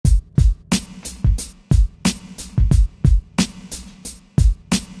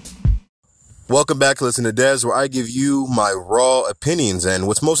Welcome back to Listen to Des, where I give you my raw opinions. And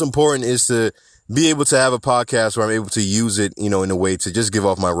what's most important is to be able to have a podcast where I'm able to use it, in a way to just give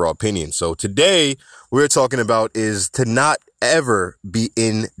off my raw opinion. So today we're talking about is to not ever be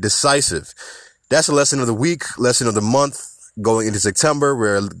indecisive. That's a lesson of the week, lesson of the month. Going into September,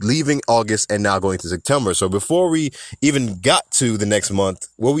 we're leaving August and now going to September. So before we even got to the next month,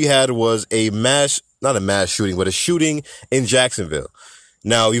 what we had was not a mass shooting, but a shooting in Jacksonville.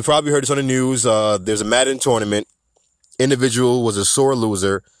 Now, you probably heard this on the news. There's a Madden tournament. Individual was a sore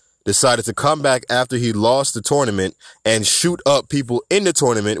loser, decided to come back after he lost the tournament and shoot up people in the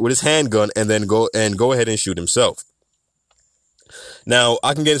tournament with his handgun and then go ahead and shoot himself. Now,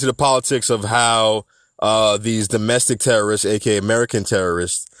 I can get into the politics of how these domestic terrorists, aka American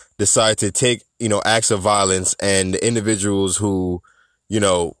terrorists, decide to take, acts of violence, and the individuals who,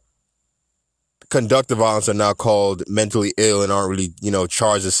 conduct the violence are now called mentally ill and aren't really,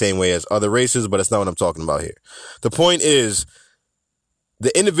 charged the same way as other races, but that's not what I'm talking about here. The point is,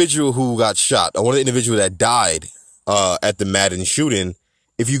 the individual who got shot, or one of the individuals that died at the Madden shooting,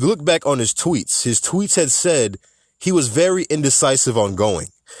 if you look back on his tweets had said he was very indecisive on going.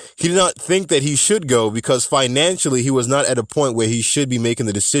 He did not think that he should go because financially he was not at a point where he should be making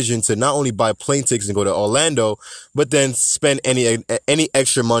the decision to not only buy plane tickets and go to Orlando, but then spend any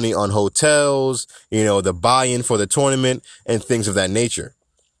extra money on hotels, the buy-in for the tournament and things of that nature.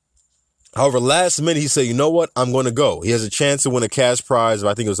 However, last minute he said, you know what? I'm going to go. He has a chance to win a cash prize of,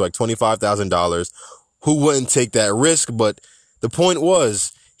 I think it was like $25,000. Who wouldn't take that risk? But the point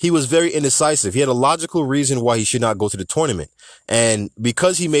was, he was very indecisive. He had a logical reason why he should not go to the tournament. And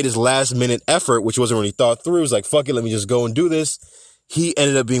because he made his last minute effort, which wasn't really thought through, it was like, fuck it, let me just go and do this. He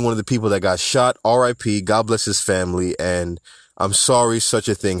ended up being one of the people that got shot. RIP, God bless his family. And I'm sorry such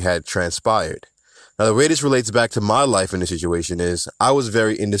a thing had transpired. Now, the way this relates back to my life in this situation is I was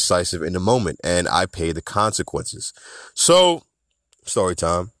very indecisive in the moment and I paid the consequences. So, story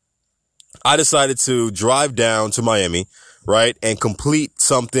time. I decided to drive down to Miami, right, and complete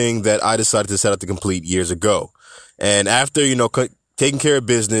something that I decided to set out to complete years ago. And after, taking care of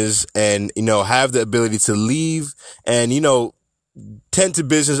business and, have the ability to leave and, tend to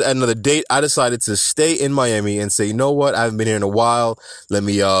business at another date, I decided to stay in Miami and say, you know what, I haven't been here in a while. Let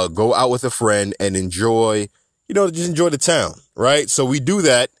me go out with a friend and enjoy, just enjoy the town, right? So we do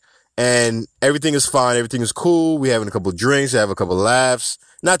that and everything is fine. Everything is cool. We having a couple of drinks, have a couple of laughs,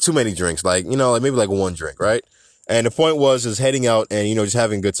 not too many drinks, like, maybe like one drink, right? And the point was heading out and, just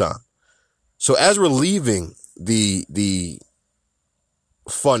having a good time. So as we're leaving the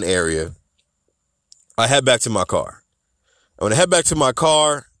fun area, I head back to my car. And when I head back to my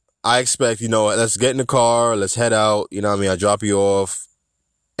car, I expect, let's get in the car, let's head out. I drop you off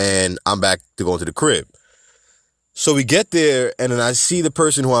and I'm back to go into the crib. So we get there and then I see the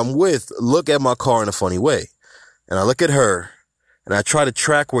person who I'm with look at my car in a funny way. And I look at her and I try to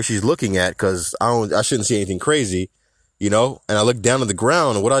track where she's looking at because I shouldn't see anything crazy, and I look down at the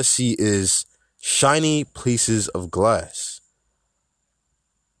ground and what I see is shiny pieces of glass.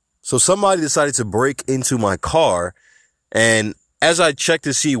 So somebody decided to break into my car, and as I check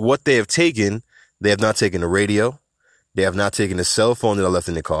to see what they have taken, they have not taken the radio. They have not taken the cell phone that I left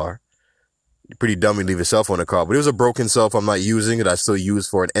in the car. Pretty dumb to leave a cell phone in the car, but it was a broken cell phone. I'm not using it. I still use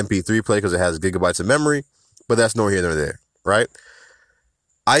for an MP3 player because it has gigabytes of memory, but that's nor here nor there, right?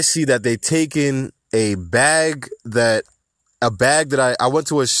 I see that they've taken a bag that I went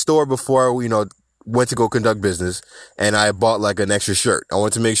to a store before, went to go conduct business and I bought like an extra shirt. I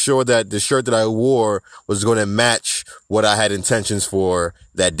wanted to make sure that the shirt that I wore was going to match what I had intentions for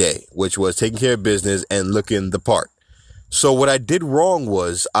that day, which was taking care of business and looking the part. So what I did wrong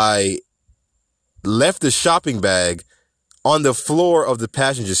was I left the shopping bag on the floor of the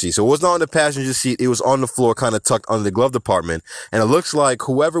passenger seat. So it was not on the passenger seat. It was on the floor, kind of tucked under the glove compartment. And it looks like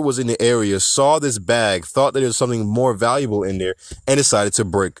whoever was in the area saw this bag, thought that there was something more valuable in there, and decided to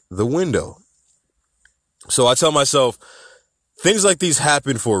break the window. So I tell myself, things like these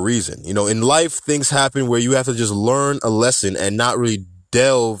happen for a reason. In life, things happen where you have to just learn a lesson and not really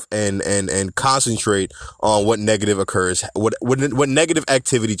delve and concentrate on what negative occurs, what negative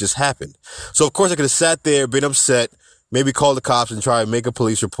activity just happened. So of course I could have sat there, been upset, maybe call the cops and try and make a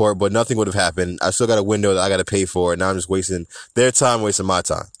police report, but nothing would have happened. I still got a window that I got to pay for, and now I'm just wasting their time, wasting my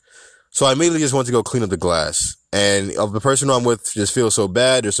time. So I immediately just went to go clean up the glass. And the person who I'm with just feels so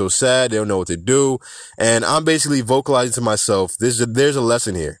bad. They're so sad. They don't know what to do. And I'm basically vocalizing to myself, there's a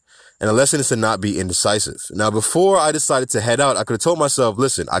lesson here. And the lesson is to not be indecisive. Now, before I decided to head out, I could have told myself,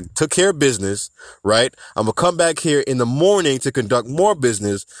 listen, I took care of business, right? I'm going to come back here in the morning to conduct more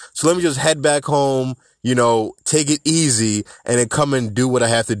business. So let me just head back home, take it easy and then come and do what I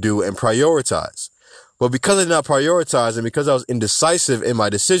have to do and prioritize. But because I did not prioritize and because I was indecisive in my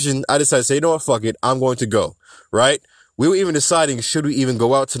decision, I decided to say, you know what, fuck it, I'm going to go, right? We were even deciding, should we even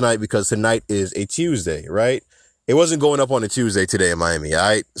go out tonight, because tonight is a Tuesday, right? It wasn't going up on a Tuesday today in Miami, all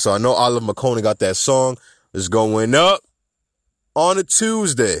right? So I know Oliver McConey got that song. It's going up on a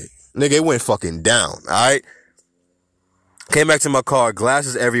Tuesday. Nigga, it went fucking down, all right? Came back to my car,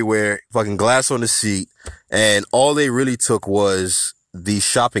 glasses everywhere, fucking glass on the seat, and all they really took was the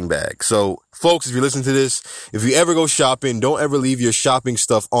shopping bag. So, folks, if you listen to this, if you ever go shopping, don't ever leave your shopping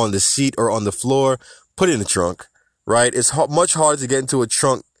stuff on the seat or on the floor. Put it in the trunk, right? It's much harder to get into a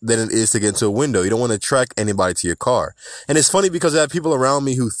trunk than it is to get into a window. You don't want to attract anybody to your car. And it's funny because I have people around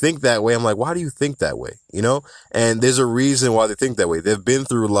me who think that way. I'm like, why do you think that way? And there's a reason why they think that way. They've been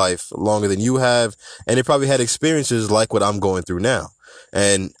through life longer than you have, and they probably had experiences like what I'm going through now.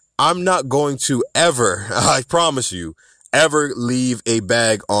 And I'm not going to ever, I promise you, ever leave a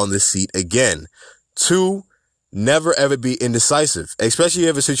bag on the seat again. 2, never ever be indecisive, especially if you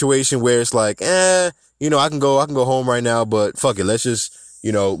have a situation where it's like, I can go home right now, but fuck it, let's just,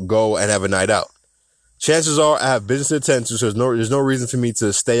 go and have a night out. Chances are I have business to attend to, so there's no reason for me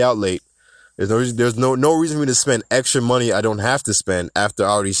to stay out late. There's no reason for me to spend extra money I don't have to spend after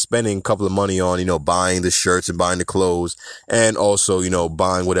already spending a couple of money on, buying the shirts and buying the clothes and also,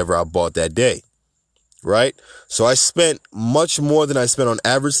 buying whatever I bought that day. Right? So I spent much more than I spent on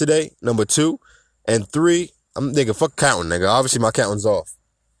average today, number 2. And 3, I'm thinking, fuck counting, nigga. Obviously my counting's off.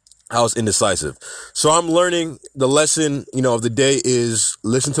 I was indecisive. So I'm learning the lesson, of the day is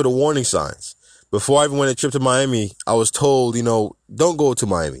listen to the warning signs. Before I even went on a trip to Miami, I was told, don't go to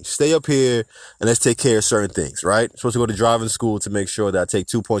Miami. Stay up here and let's take care of certain things, right? I'm supposed to go to driving school to make sure that I take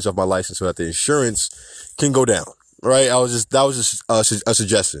 2 points off my license so that the insurance can go down, right? That was just a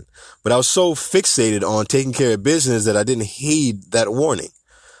suggestion. But I was so fixated on taking care of business that I didn't heed that warning.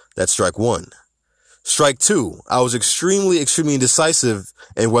 That's strike 1. Strike 2, I was extremely, extremely indecisive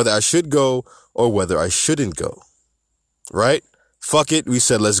in whether I should go or whether I shouldn't go, right? Fuck it. We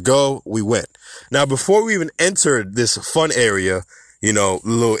said, let's go. We went. Now, before we even entered this fun area, the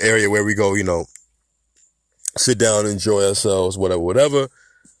little area where we go, sit down, enjoy ourselves, whatever,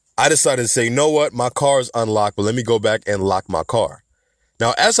 I decided to say, you know what? My car is unlocked, but let me go back and lock my car.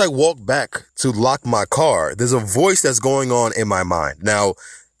 Now, as I walk back to lock my car, there's a voice that's going on in my mind. Now,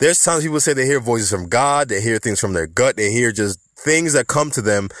 there's times people say they hear voices from God, they hear things from their gut, they hear just things that come to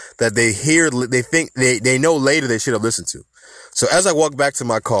them that they hear, they think they know later they should have listened to. So as I walk back to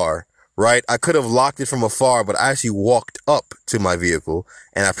my car, right, I could have locked it from afar, but I actually walked up to my vehicle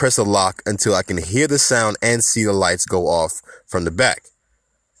and I press the lock until I can hear the sound and see the lights go off from the back.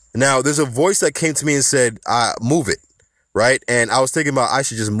 Now, there's a voice that came to me and said, move it. Right. And I was thinking about I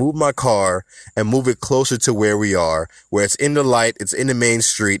should just move my car and move it closer to where we are, where it's in the light, it's in the main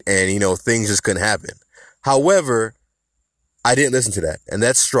street, and, things just couldn't happen. However, I didn't listen to that. And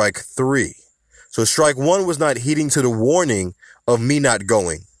that's strike 3. So strike 1 was not heeding to the warning of me not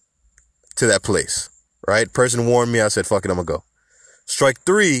going to that place. Right. Person warned me. I said, fuck it, I'm going to go. Strike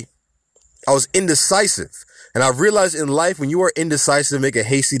 3, I was indecisive. And I've realized in life, when you are indecisive, make a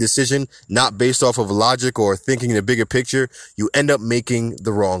hasty decision, not based off of logic or thinking in a bigger picture, you end up making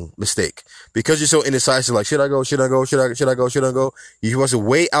the wrong mistake. Because you're so indecisive, like, should I go? Should I go? Should I go? Should I go? You must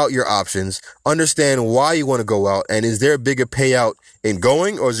weigh out your options, understand why you want to go out, and is there a bigger payout in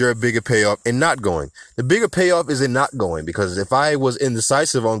going, or is there a bigger payoff in not going? The bigger payoff is in not going, because if I was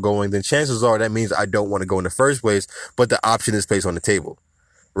indecisive on going, then chances are that means I don't want to go in the first place, but the option is placed on the table,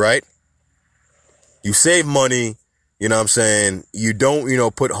 right? You save money, you know what I'm saying? You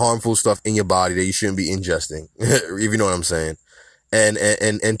don't, put harmful stuff in your body that you shouldn't be ingesting, if you know what I'm saying.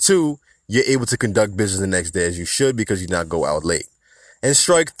 And 2, you're able to conduct business the next day as you should because you not go out late. And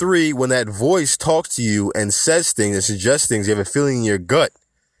strike 3, when that voice talks to you and says things and suggests things, you have a feeling in your gut,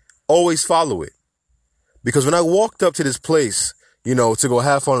 always follow it. Because when I walked up to this place, to go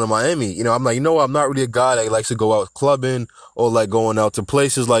have fun in Miami, I'm like, I'm not really a guy that likes to go out clubbing or like going out to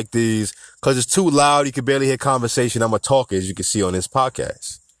places like these because it's too loud. You can barely hear conversation. I'm a talker, as you can see on this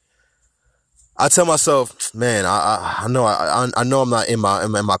podcast. I tell myself, man, I know I'm not in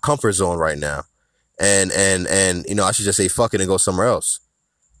my comfort zone right now. And I should just say fuck it and go somewhere else.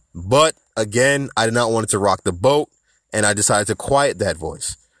 But again, I did not want it to rock the boat, and I decided to quiet that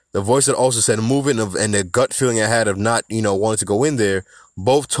voice. The voice that also said move it and the gut feeling I had of not, wanting to go in there,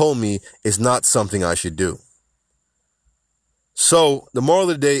 both told me it's not something I should do. So the moral of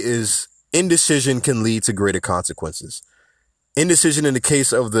the day is indecision can lead to greater consequences. Indecision in the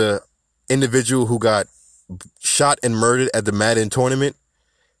case of the individual who got shot and murdered at the Madden tournament,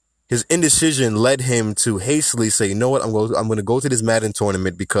 his indecision led him to hastily say, you know what, I'm going to go to this Madden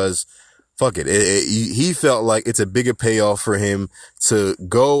tournament because fuck it. He felt like it's a bigger payoff for him to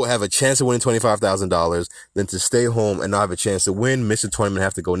go have a chance of winning $25,000 than to stay home and not have a chance to win, miss the tournament, and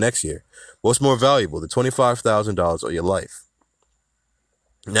have to go next year. What's more valuable, the $25,000 or your life?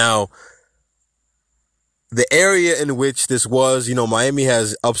 Now, the area in which this was, Miami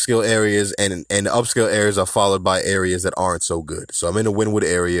has upscale areas, and the upscale areas are followed by areas that aren't so good. So I'm in the Wynwood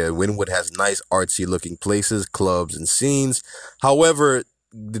area. Wynwood has nice artsy looking places, clubs, and scenes. However,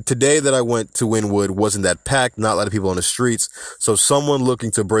 today that I went to Wynwood wasn't that packed, not a lot of people on the streets. So someone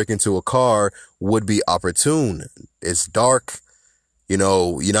looking to break into a car would be opportune. It's dark.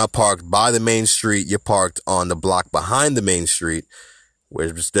 You're not parked by the main street. You're parked on the block behind the main street, where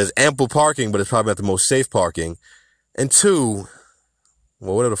there's ample parking, but it's probably not the most safe parking. And two,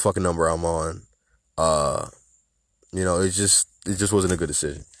 well, whatever the fucking number I'm on, it just wasn't a good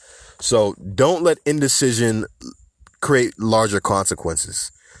decision. So don't let indecision create larger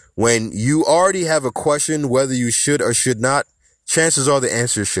consequences. When you already have a question whether you should or should not, chances are the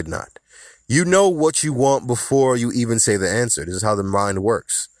answer is should not. You know what you want before you even say the answer. This is how the mind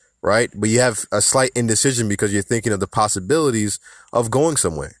works. Right? But you have a slight indecision because you're thinking of the possibilities of going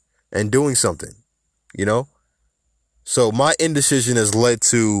somewhere and doing something, So my indecision has led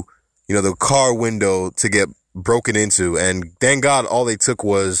to, the car window to get broken into. And thank God all they took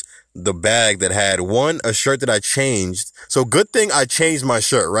was the bag that had a shirt that I changed. So good thing I changed my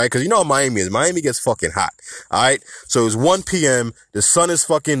shirt, right? Because you know how Miami is. Miami gets fucking hot. All right. So it was 1 p.m. The sun is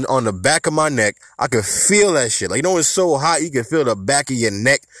fucking on the back of my neck. I could feel that shit. Like, it's so hot. You can feel the back of your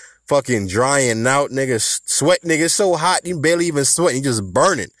neck fucking drying out, nigga. Sweat, nigga. It's so hot. You barely even sweat. You just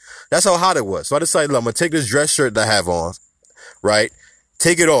burning. That's how hot it was. So I decided, I'm going to take this dress shirt that I have on, right?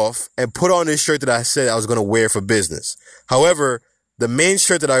 Take it off and put on this shirt that I said I was going to wear for business. However, the main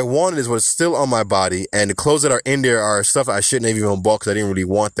shirt that I wanted was still on my body, and the clothes that are in there are stuff I shouldn't have even bought because I didn't really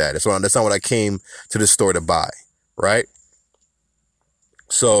want that. That's not what I came to the store to buy, right?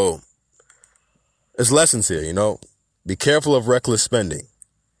 So there's lessons here, Be careful of reckless spending.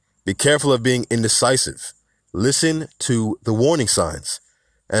 Be careful of being indecisive. Listen to the warning signs.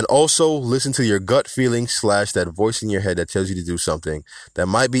 And also listen to your gut feeling / that voice in your head that tells you to do something that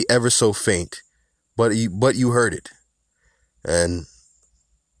might be ever so faint, but you heard it. And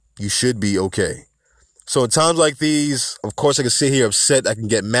you should be okay. So in times like these, of course, I can sit here upset. I can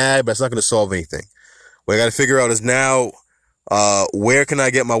get mad, but it's not going to solve anything. What I got to figure out is now, where can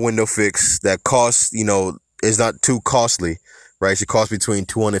I get my window fixed that costs, is not too costly, right? It should cost between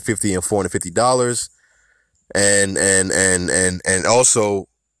 $250 and $450. And also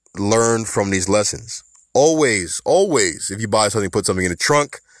learn from these lessons. Always, if you buy something, put something in the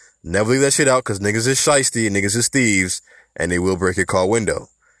trunk. Never leave that shit out, because niggas is shiesty and niggas is thieves, and they will break your car window.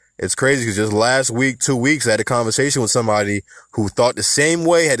 It's crazy because just last week, 2 weeks, I had a conversation with somebody who thought the same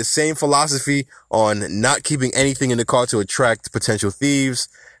way, had the same philosophy on not keeping anything in the car to attract potential thieves.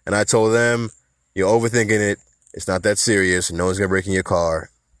 And I told them, you're overthinking it. It's not that serious. No one's going to break in your car.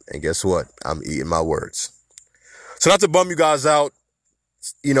 And guess what? I'm eating my words. So not to bum you guys out,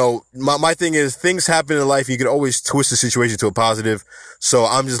 my thing is, things happen in life. You can always twist the situation to a positive. So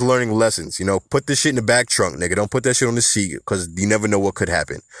I'm just learning lessons. Put this shit in the back trunk, nigga. Don't put that shit on the seat, because you never know what could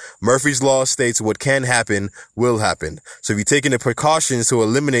happen. Murphy's Law states what can happen will happen. So if you're taking the precautions to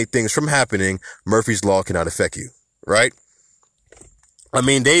eliminate things from happening, Murphy's Law cannot affect you, right? I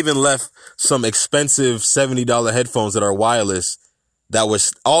mean, they even left some expensive $70 headphones that are wireless that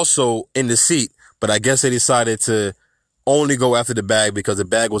was also in the seat, but I guess they decided to only go after the bag because the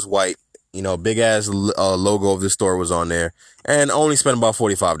bag was white. Big ass logo of the store was on there, and only spent about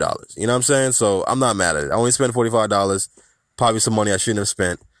 $45. You know what I'm saying? So I'm not mad at it. I only spent $45, probably some money I shouldn't have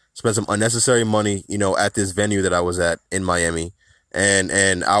spent. Spent some unnecessary money, at this venue that I was at in Miami,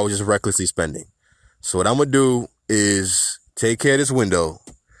 and I was just recklessly spending. So what I'm gonna do is take care of this window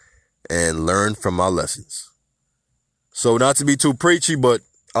and learn from my lessons. So not to be too preachy, but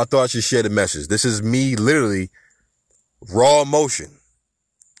I thought I should share the message. This is me literally raw emotion,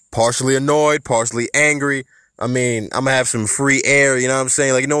 partially annoyed, partially angry. I mean, I'm gonna have some free air, you know what I'm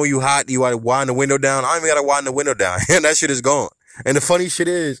saying? Like, when you hot, you gotta wind the window down. I don't even gotta wind the window down, and that shit is gone. And the funny shit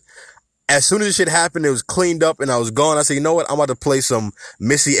is, as soon as the shit happened, it was cleaned up and I was gone. I said, you know what? I'm about to play some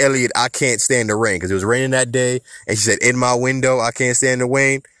Missy Elliott, I Can't Stand the Rain, because it was raining that day, and she said, in my window, I can't stand the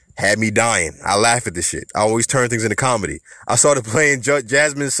rain. Had me dying. I laugh at this shit. I always turn things into comedy. I started playing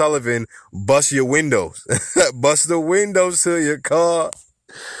Jasmine Sullivan, Bust Your Windows. Bust the windows to your car.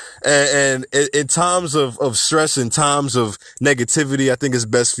 And in times of stress, in times of negativity, I think it's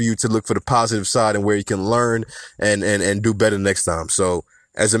best for you to look for the positive side and where you can learn and do better next time. So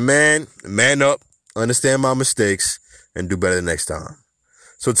As a man, man up, understand my mistakes, and do better the next time.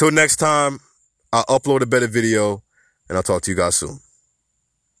 So until next time, I'll upload a better video, and I'll talk to you guys soon.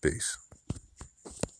 Peace.